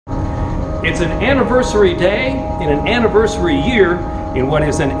It's an anniversary day in an anniversary year in what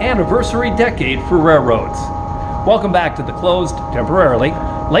is an anniversary decade for railroads. Welcome back to the closed, temporarily,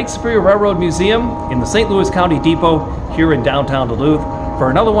 Lake Superior Railroad Museum in the St. Louis County Depot here in downtown Duluth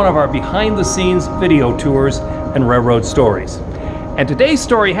for another one of our behind-the-scenes video tours and railroad stories. And today's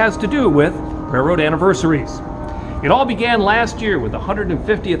story has to do with railroad anniversaries. It all began last year with the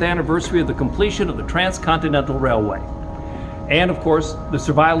 150th anniversary of the completion of the Transcontinental Railway. And of course, the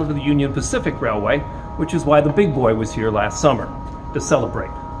survival of the Union Pacific Railway, which is why the big boy was here last summer to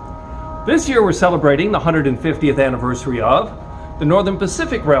celebrate. This year we're celebrating the 150th anniversary of the Northern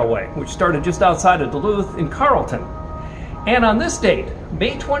Pacific Railway, which started just outside of Duluth in Carlton. And on this date,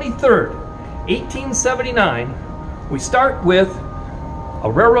 May 23rd, 1879, we start with a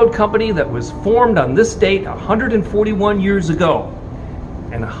railroad company that was formed on this date 141 years ago.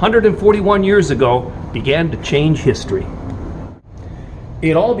 And 141 years ago began to change history.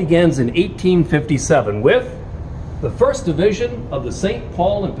 It all begins in 1857 with the first division of the St.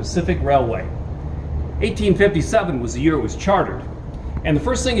 Paul and Pacific Railway. 1857 was the year it was chartered. And the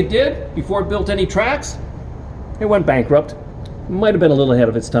first thing it did before it built any tracks, it went bankrupt. It might have been a little ahead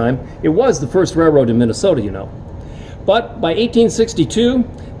of its time. It was the first railroad in Minnesota, you know. But by 1862,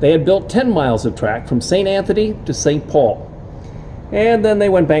 they had built 10 miles of track from St. Anthony to St. Paul. And then they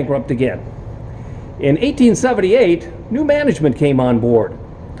went bankrupt again. In 1878, new management came on board,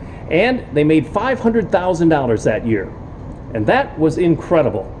 and they made $500,000 that year. And that was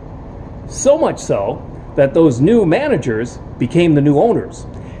incredible. So much so that those new managers became the new owners.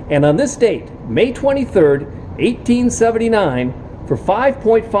 And on this date, May 23rd, 1879, for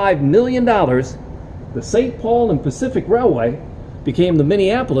 $5.5 million, the St. Paul and Pacific Railway became the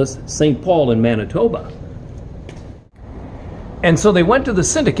Minneapolis-St. Paul and Manitoba. And so they went to the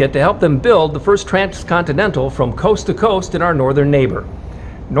syndicate to help them build the first transcontinental from coast to coast in our northern neighbor.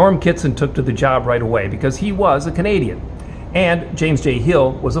 Norm Kittson took to the job right away because he was a Canadian. And James J.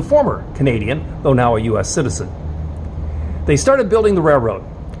 Hill was a former Canadian, though now a U.S. citizen. They started building the railroad.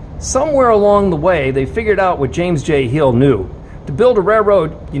 Somewhere along the way, they figured out what James J. Hill knew. To build a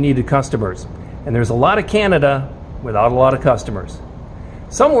railroad, you needed customers. And there's a lot of Canada without a lot of customers.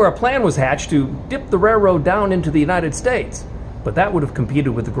 Somewhere a plan was hatched to dip the railroad down into the United States. But that would have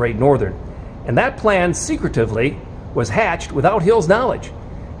competed with the Great Northern. And that plan, secretively, was hatched without Hill's knowledge.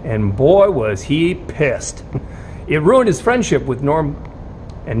 And boy, was he pissed. It ruined his friendship with Norm,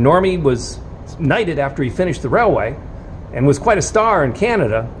 and Normie was knighted after he finished the railway and was quite a star in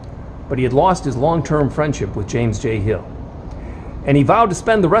Canada, but he had lost his long-term friendship with James J. Hill. And he vowed to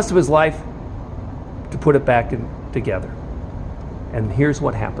spend the rest of his life to put it back together. And here's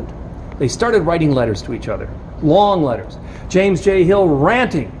what happened. They started writing letters to each other, long letters. James J. Hill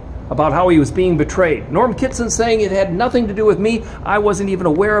ranting about how he was being betrayed. Norm Kittson saying it had nothing to do with me, I wasn't even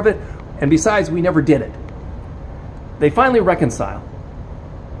aware of it, and besides, we never did it. They finally reconcile.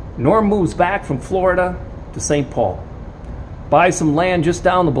 Norm moves back from Florida to St. Paul, buys some land just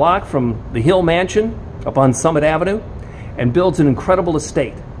down the block from the Hill Mansion up on Summit Avenue, and builds an incredible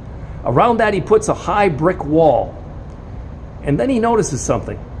estate. Around that, he puts a high brick wall. And then he notices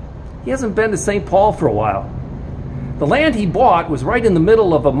something. He hasn't been to St. Paul for a while. The land he bought was right in the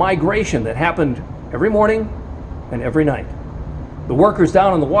middle of a migration that happened every morning and every night. The workers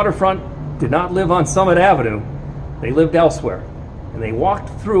down on the waterfront did not live on Summit Avenue. They lived elsewhere. And they walked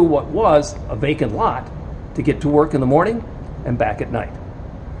through what was a vacant lot to get to work in the morning and back at night.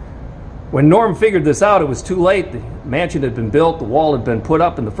 When Norm figured this out, it was too late. The mansion had been built, the wall had been put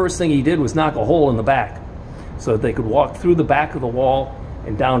up, and the first thing he did was knock a hole in the back so that they could walk through the back of the wall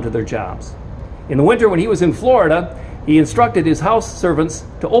and down to their jobs. In the winter when he was in Florida, he instructed his house servants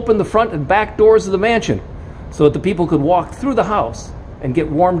to open the front and back doors of the mansion so that the people could walk through the house and get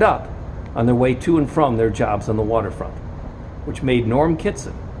warmed up on their way to and from their jobs on the waterfront, which made Norm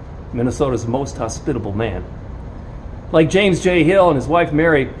Kittson Minnesota's most hospitable man. Like James J. Hill and his wife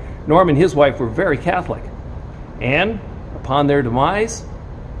Mary, Norm and his wife were very Catholic. And upon their demise,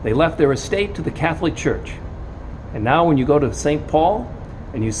 they left their estate to the Catholic Church. And now when you go to St. Paul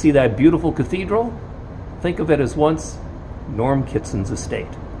and you see that beautiful cathedral, think of it as once Norm Kittson's estate,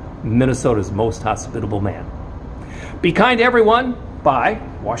 Minnesota's most hospitable man. Be kind to everyone by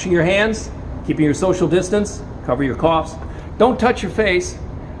washing your hands, keeping your social distance, cover your coughs. Don't touch your face.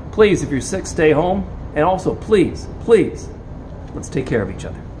 Please, if you're sick, stay home. And also, please, let's take care of each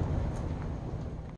other.